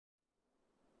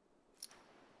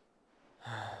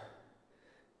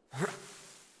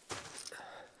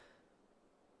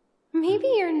Maybe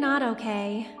you're not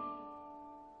okay.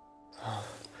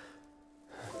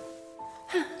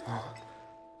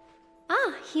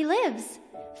 Ah, he lives.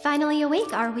 Finally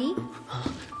awake, are we?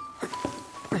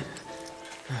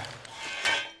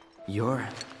 You're...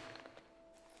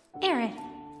 Aerith.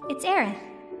 It's Aerith.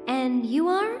 And you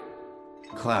are?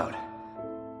 Cloud.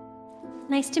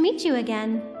 Nice to meet you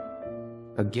again.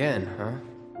 Again, huh?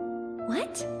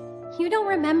 What? You don't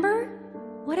remember?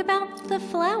 What about the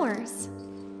flowers?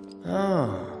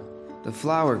 Oh, the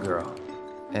flower girl.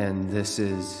 And this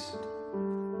is...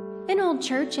 An old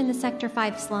church in the Sector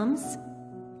 5 slums.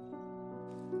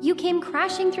 You came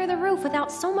crashing through the roof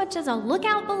without so much as a look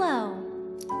out below.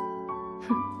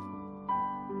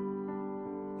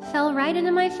 Fell right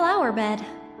into my flower bed.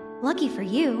 Lucky for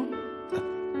you.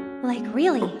 Like,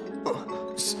 really.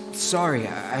 Sorry,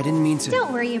 I didn't mean to...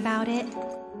 Don't worry about it.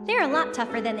 They're a lot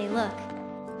tougher than they look.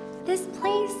 This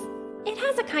place, it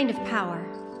has a kind of power.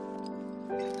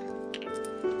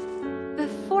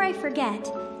 Before I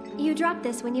forget, you dropped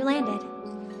this when you landed.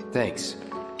 Thanks.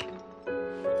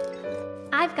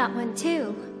 I've got one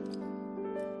too.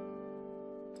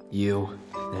 You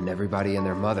and everybody and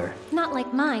their mother. Not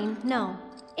like mine, no.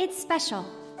 It's special.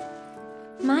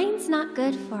 Mine's not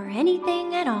good for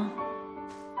anything at all.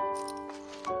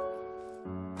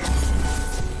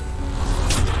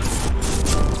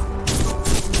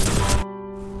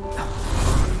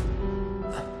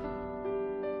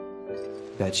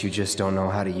 Bet you just don't know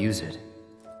how to use it.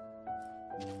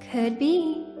 Could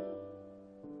be.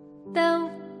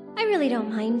 Though, I really don't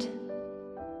mind.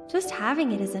 Just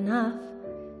having it is enough.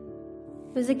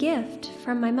 It was a gift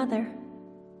from my mother.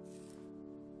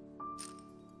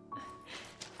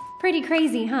 Pretty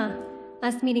crazy, huh?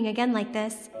 Us meeting again like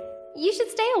this. You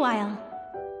should stay a while.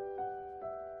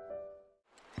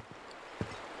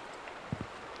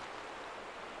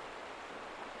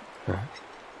 Huh?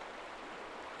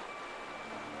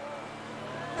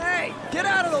 Hey, get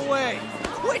out of the way!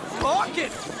 Quit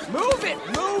talking! Move it!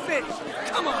 Move it!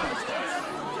 Come on!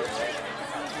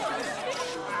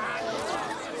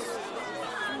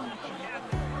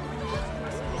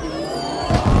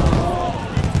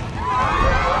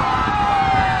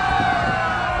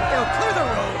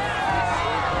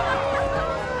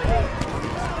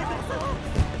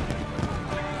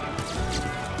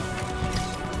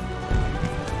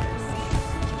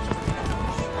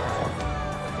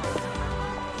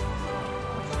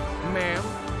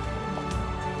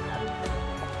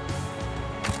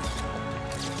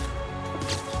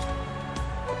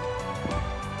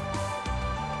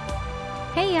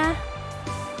 Heya.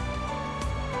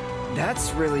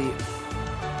 That's really...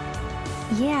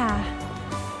 Yeah.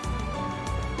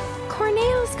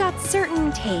 Corneo's got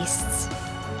certain tastes.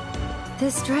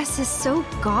 This dress is so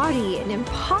gaudy and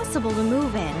impossible to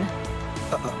move in.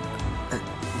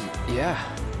 Yeah.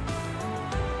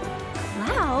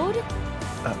 Loud?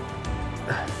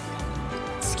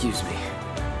 Excuse me.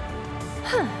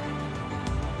 Huh.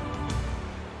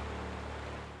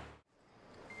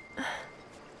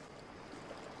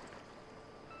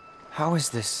 How is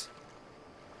this?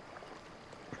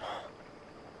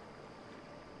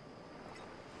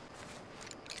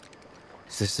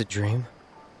 Is this a dream?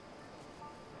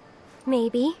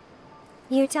 Maybe.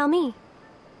 You tell me.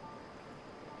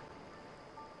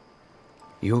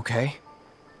 You okay?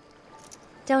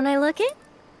 Don't I look it?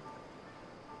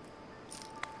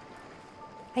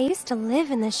 I used to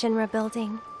live in the Shinra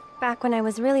building, back when I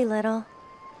was really little.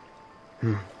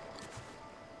 Your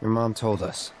mom told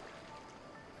us.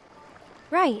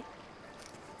 Right.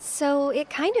 So it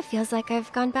kind of feels like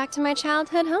I've gone back to my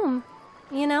childhood home,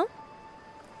 you know?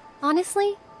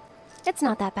 Honestly, it's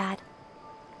not that bad.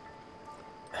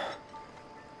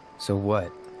 So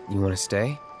what? You want to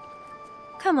stay?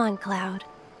 Come on, Cloud.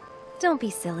 Don't be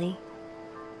silly.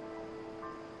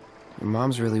 Your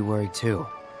mom's really worried too.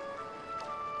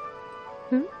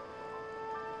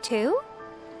 Two?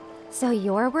 So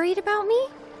you're worried about me?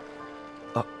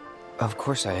 Of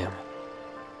course I am.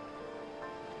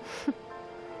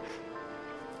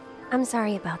 I'm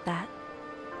sorry about that.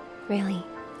 Really.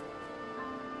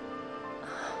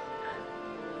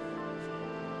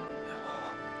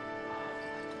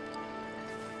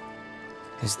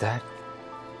 Is that...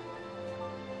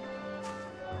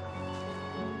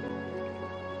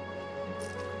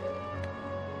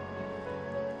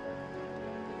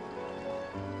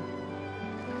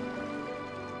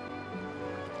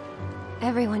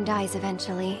 Everyone dies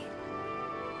eventually.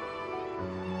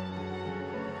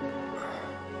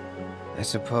 I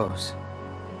suppose.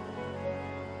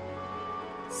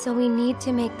 So we need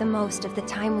to make the most of the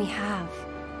time we have.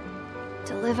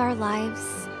 To live our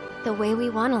lives the way we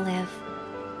want to live.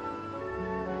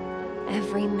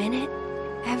 Every minute,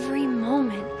 every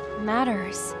moment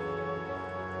matters.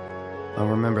 I'll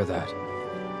remember that.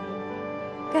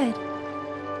 Good.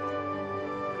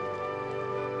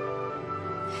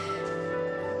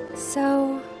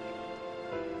 So...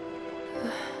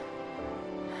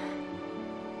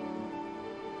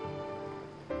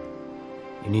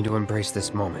 You need to embrace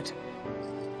this moment.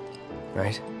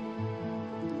 Right?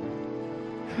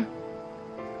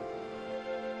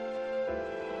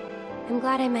 I'm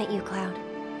glad I met you, Cloud.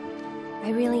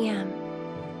 I really am.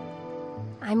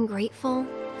 I'm grateful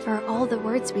for all the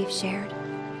words we've shared,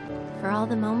 for all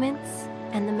the moments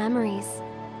and the memories.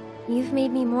 You've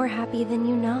made me more happy than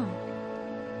you know.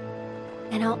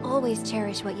 And I'll always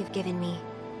cherish what you've given me.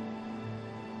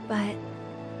 But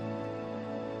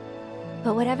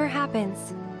whatever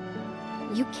happens,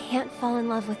 you can't fall in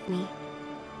love with me.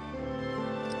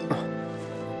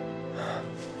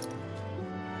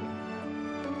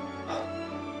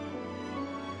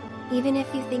 Even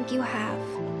if you think you have,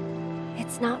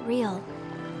 it's not real.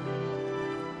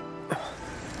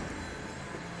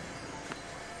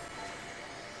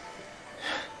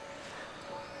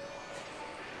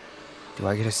 Do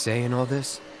I get a say in all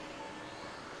this?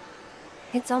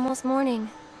 It's almost morning.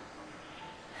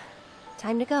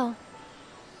 Time to go.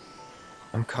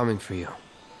 I'm coming for you.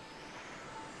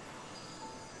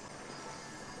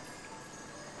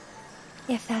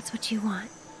 If that's what you want.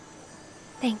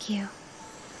 Thank you.